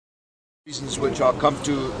Reasons which I'll come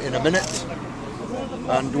to in a minute,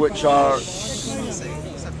 and which are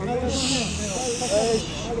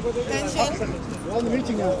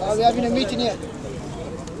We're having a meeting here.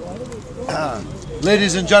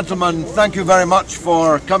 Ladies and gentlemen, thank you very much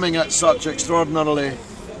for coming at such extraordinarily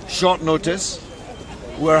short notice.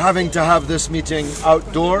 We're having to have this meeting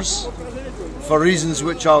outdoors for reasons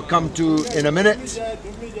which I'll come to in a minute,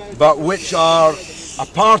 but which are a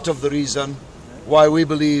part of the reason why we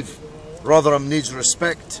believe Rotherham needs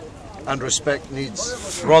respect and respect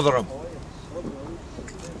needs Rotherham.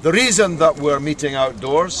 The reason that we're meeting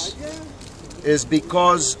outdoors is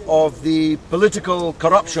because of the political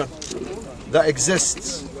corruption that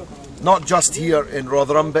exists, not just here in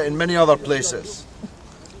Rotherham but in many other places,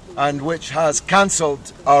 and which has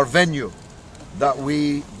cancelled our venue that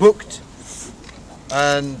we booked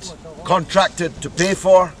and contracted to pay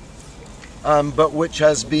for, but which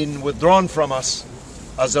has been withdrawn from us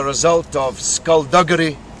as a result of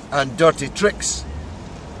skullduggery and dirty tricks,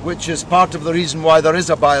 which is part of the reason why there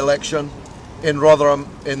is a by-election in Rotherham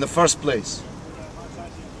in the first place.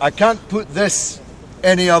 I can't put this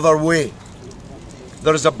any other way.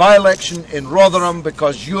 There is a by-election in Rotherham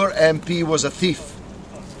because your MP was a thief.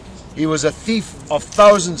 He was a thief of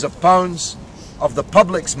thousands of pounds of the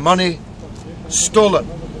public's money, stolen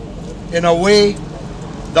in a way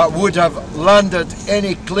that would have landed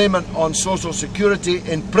any claimant on Social Security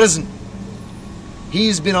in prison.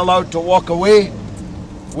 He's been allowed to walk away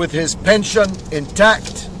with his pension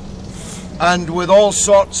intact, and with all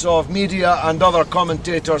sorts of media and other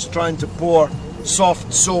commentators trying to pour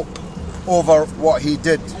soft soap over what he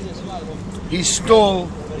did. He stole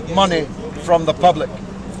money from the public,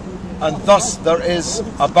 and thus there is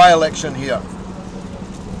a by-election here.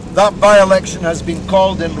 That by-election has been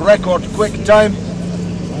called in record quick time.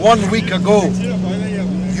 1 week ago,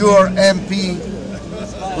 your MP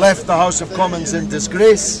left the House of Commons in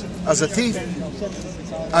disgrace as a thief,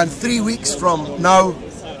 and 3 weeks from now,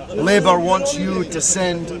 Labour wants you to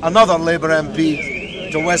send another Labour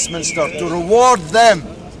MP to Westminster to reward them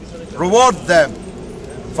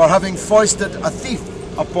for having foisted a thief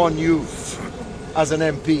upon you as an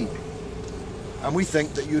MP. And we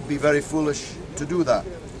think that you'd be very foolish to do that.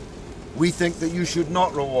 We think that you should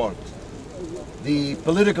not reward the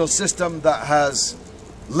political system that has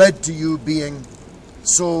led to you being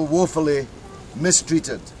so woefully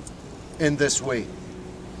mistreated in this way.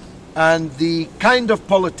 And the kind of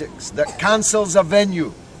politics that cancels a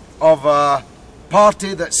venue of a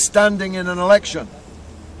party that's standing in an election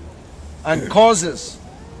and causes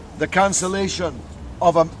the cancellation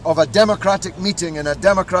of a democratic meeting in a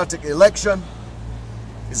democratic election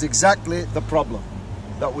is exactly the problem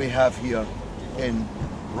that we have here in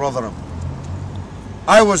Rotherham.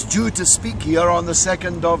 I was due to speak here on the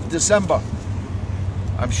 2nd of December.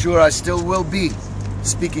 I'm sure I still will be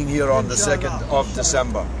speaking here on the 2nd of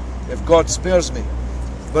December, if God spares me.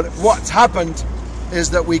 But what's happened is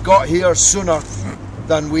that we got here sooner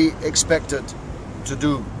than we expected to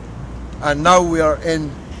do. And now we are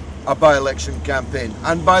in a by-election campaign.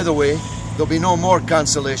 And by the way, there'll be no more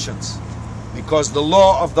cancellations, because the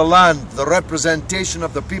law of the land, the Representation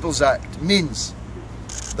of the People's Act, means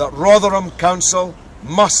that Rotherham Council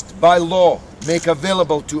must, by law, make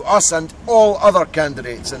available to us and all other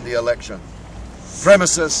candidates in the election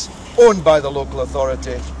premises owned by the local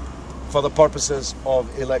authority for the purposes of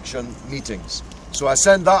election meetings. So I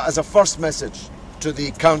send that as a first message to the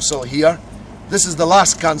council here. This is the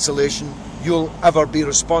last cancellation you'll ever be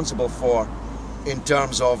responsible for in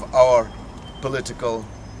terms of our political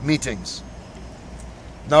meetings.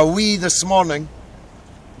 Now, we this morning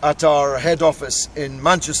at our head office in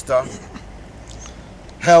Manchester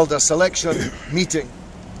held a selection meeting,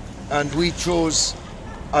 and we chose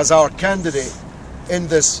as our candidate in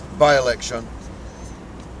this by-election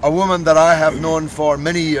a woman that I have known for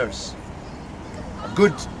many years, a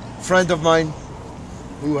good friend of mine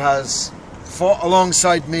who has fought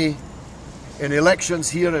alongside me in elections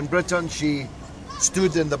here in Britain. She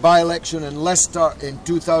stood in the by-election in Leicester in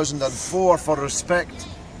 2004 for Respect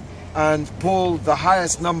and polled the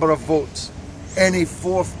highest number of votes any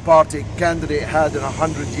fourth party candidate had in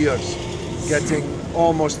 100 years, getting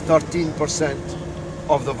almost 13%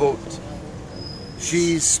 of the vote.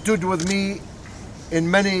 She stood with me in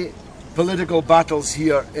many political battles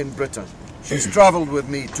here in Britain. She's travelled with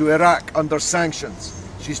me to Iraq under sanctions.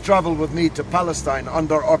 She's travelled with me to Palestine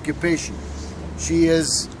under occupation. She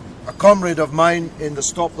is a comrade of mine in the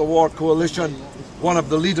Stop the War Coalition, one of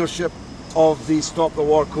the leadership of the Stop the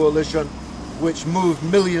War Coalition, which moved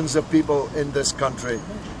millions of people in this country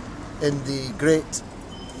in the great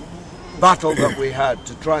battle that we had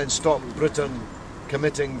to try and stop Britain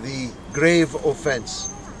committing the grave offence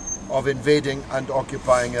of invading and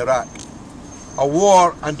occupying Iraq. A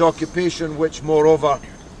war and occupation which, moreover,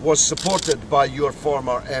 was supported by your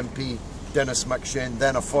former MP, Dennis McShane,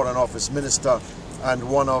 then a Foreign Office Minister and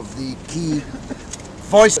one of the key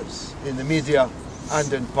voices in the media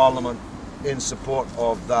and in Parliament in support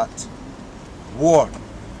of that war.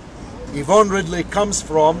 Yvonne Ridley comes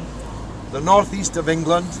from the northeast of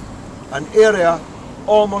England, an area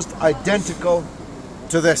almost identical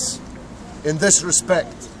to this, in this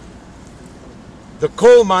respect. The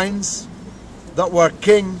coal mines that were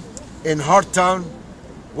king in her town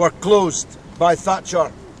were closed by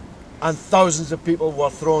Thatcher, and thousands of people were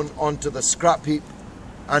thrown onto the scrap heap,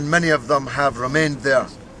 and many of them have remained there.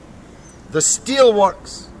 The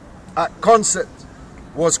steelworks at Consett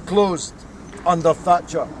was closed under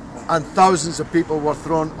Thatcher, and thousands of people were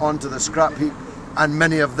thrown onto the scrap heap, and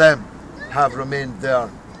many of them have remained there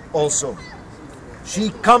also.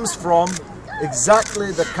 She comes from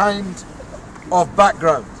exactly the kind of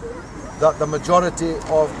background that the majority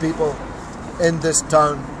of people in this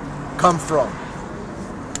town come from.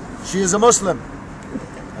 She is a Muslim,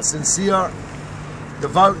 a sincere,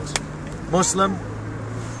 devout Muslim,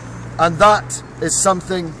 and that is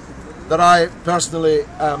something that I personally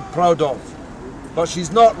am proud of. But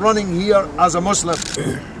she's not running here as a Muslim.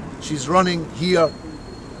 She's running here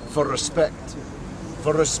for respect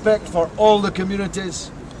for all the communities,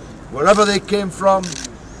 wherever they came from,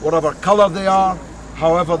 whatever colour they are,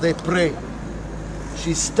 however they pray.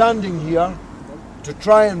 She's standing here to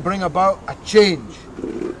try and bring about a change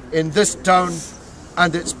in this town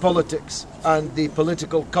and its politics and the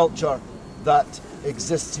political culture that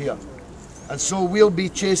exists here. And so we'll be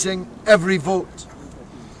chasing every vote.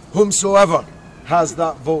 Whomsoever has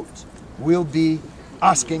that vote, we'll be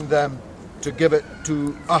asking them to give it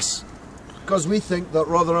to us, because we think that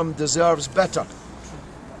Rotherham deserves better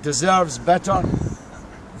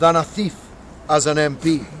than a thief as an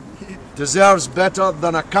MP, deserves better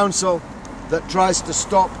than a council that tries to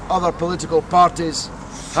stop other political parties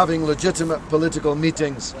having legitimate political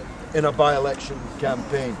meetings in a by-election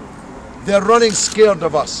campaign. They're running scared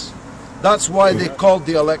of us. That's why they called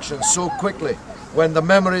the election so quickly, when the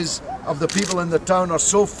memories of the people in the town are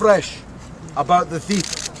so fresh about the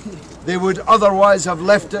thief. They would otherwise have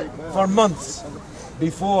left it for months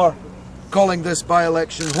before calling this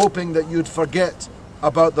by-election, hoping that you'd forget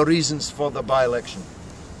about the reasons for the by-election.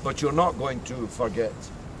 But you're not going to forget.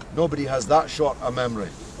 Nobody has that short a memory.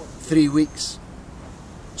 3 weeks.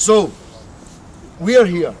 So, we're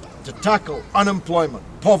here to tackle unemployment,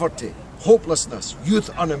 poverty, hopelessness, youth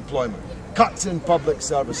unemployment, cuts in public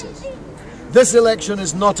services. This election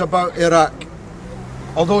is not about Iraq.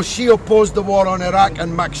 Although she opposed the war on Iraq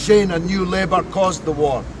and McShane and New Labour caused the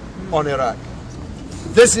war on Iraq.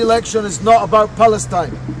 This election is not about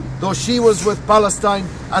Palestine, though she was with Palestine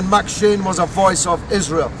and McShane was a voice of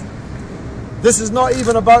Israel. This is not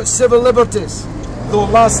even about civil liberties, though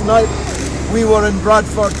last night we were in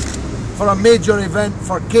Bradford for a major event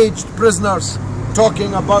for caged prisoners,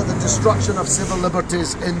 talking about the destruction of civil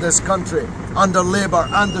liberties in this country under Labour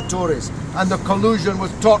and the Tories, and the collusion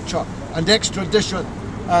with torture and extradition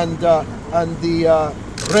and the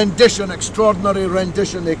rendition, extraordinary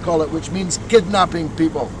rendition they call it, which means kidnapping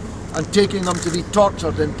people and taking them to be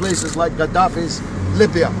tortured in places like Gaddafi's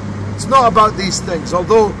Libya. It's not about these things,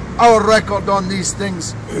 although our record on these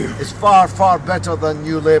things is far, far better than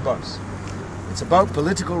New Labour's. It's about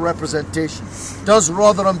political representation. Does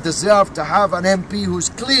Rotherham deserve to have an MP who's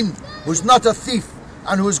clean, who's not a thief,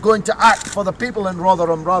 and who's going to act for the people in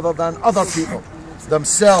Rotherham rather than other people,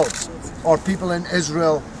 themselves, or people in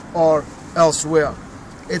Israel or elsewhere?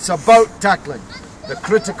 It's about tackling the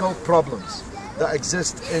critical problems that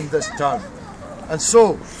exist in this town. And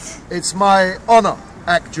so, it's my honour,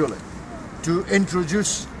 actually, to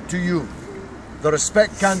introduce to you the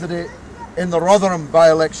Respect candidate in the Rotherham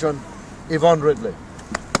by-election, Yvonne Ridley.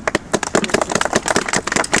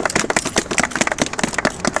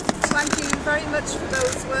 Thank you very much for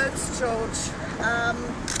those words, George.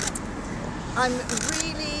 I'm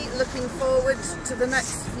really looking forward to the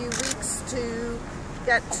next few weeks to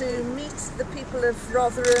get to meet the people of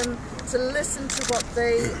Rotherham, to listen to what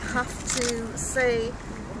they have to say.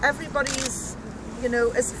 Everybody's, you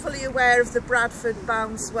know, is fully aware of the Bradford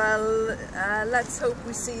bounce. Well, let's hope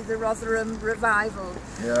we see the Rotherham revival,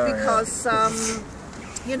 because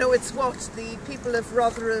you know, it's what the people of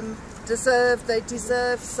Rotherham deserve. They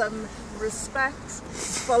deserve some respect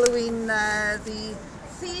following the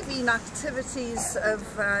thieving activities of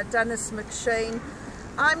Dennis McShane.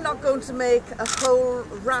 I'm not going to make a whole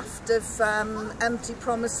raft of empty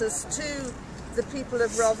promises to the people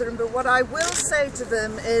of Rotherham. But what I will say to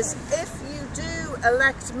them is, if you do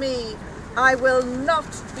elect me, I will not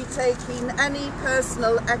be taking any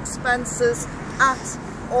personal expenses at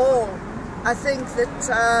all. I think that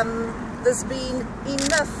there's been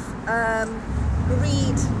enough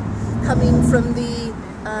greed coming from the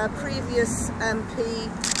previous MP,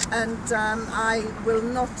 and I will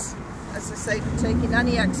not, as I say, be taking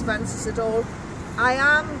any expenses at all. I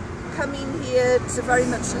am coming here to very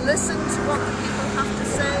much listen to what the people have to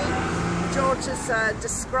say. George has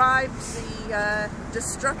described the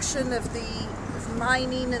destruction of the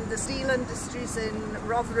mining and the steel industries in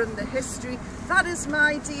Rotherham, the history. That is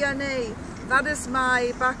my DNA, that is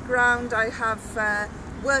my background. I have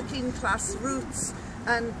working class roots,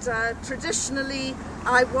 and traditionally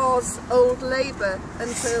I was Old Labour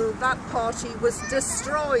until that party was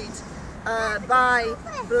destroyed by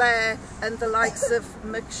Blair and the likes of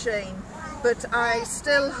McShane. But I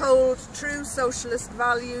still hold true socialist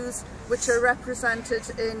values which are represented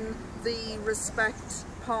in the Respect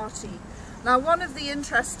Party. Now, one of the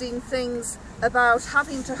interesting things about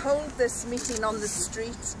having to hold this meeting on the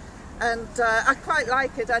street, and I quite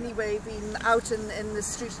like it anyway, being out in the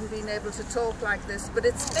street and being able to talk like this, but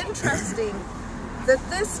it's interesting that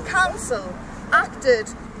this council acted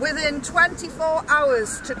within 24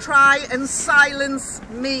 hours to try and silence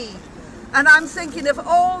me. And I'm thinking of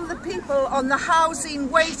all the people on the housing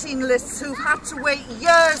waiting lists who've had to wait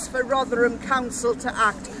years for Rotherham Council to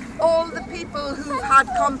act. All the people who've had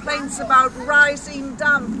complaints about rising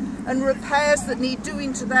damp and repairs that need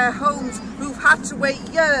doing to their homes, who've had to wait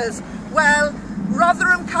years. Well,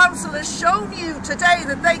 Rotherham Council has shown you today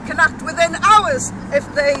that they can act within hours if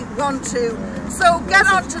they want to. So get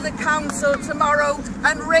onto the council tomorrow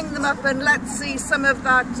and ring them up, and let's see some of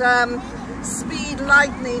that speed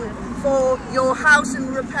lightning for your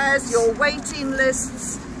housing repairs, your waiting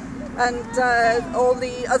lists, and all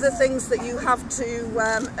the other things that you have to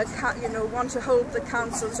want to hold the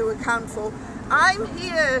council to account for. I'm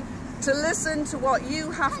here to listen to what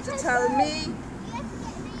you have to tell me,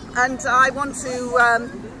 and I want to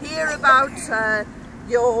hear about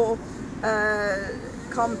your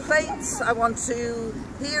complaints. I want to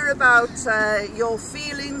hear about your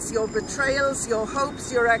feelings, your betrayals, your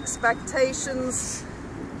hopes, your expectations.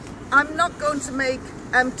 I'm not going to make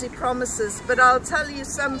empty promises, but I'll tell you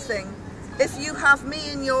something. If you have me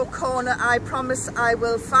in your corner, I promise I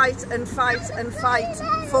will fight and fight and fight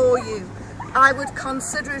for you. I would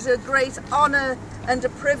consider it a great honour and a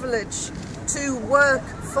privilege to work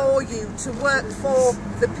for you, to work for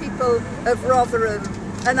the people of Rotherham.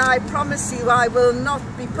 And I promise you I will not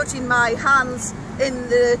be putting my hands in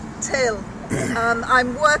the till.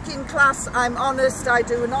 I'm working class, I'm honest, I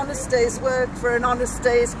do an honest day's work for an honest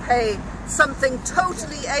day's pay. Something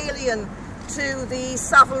totally alien to the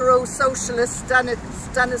Savile Row socialist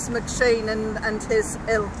Dennis McShane and his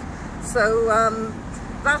ilk. So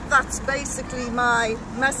that's basically my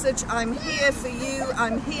message. I'm here for you,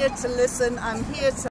 I'm here to listen, I'm here to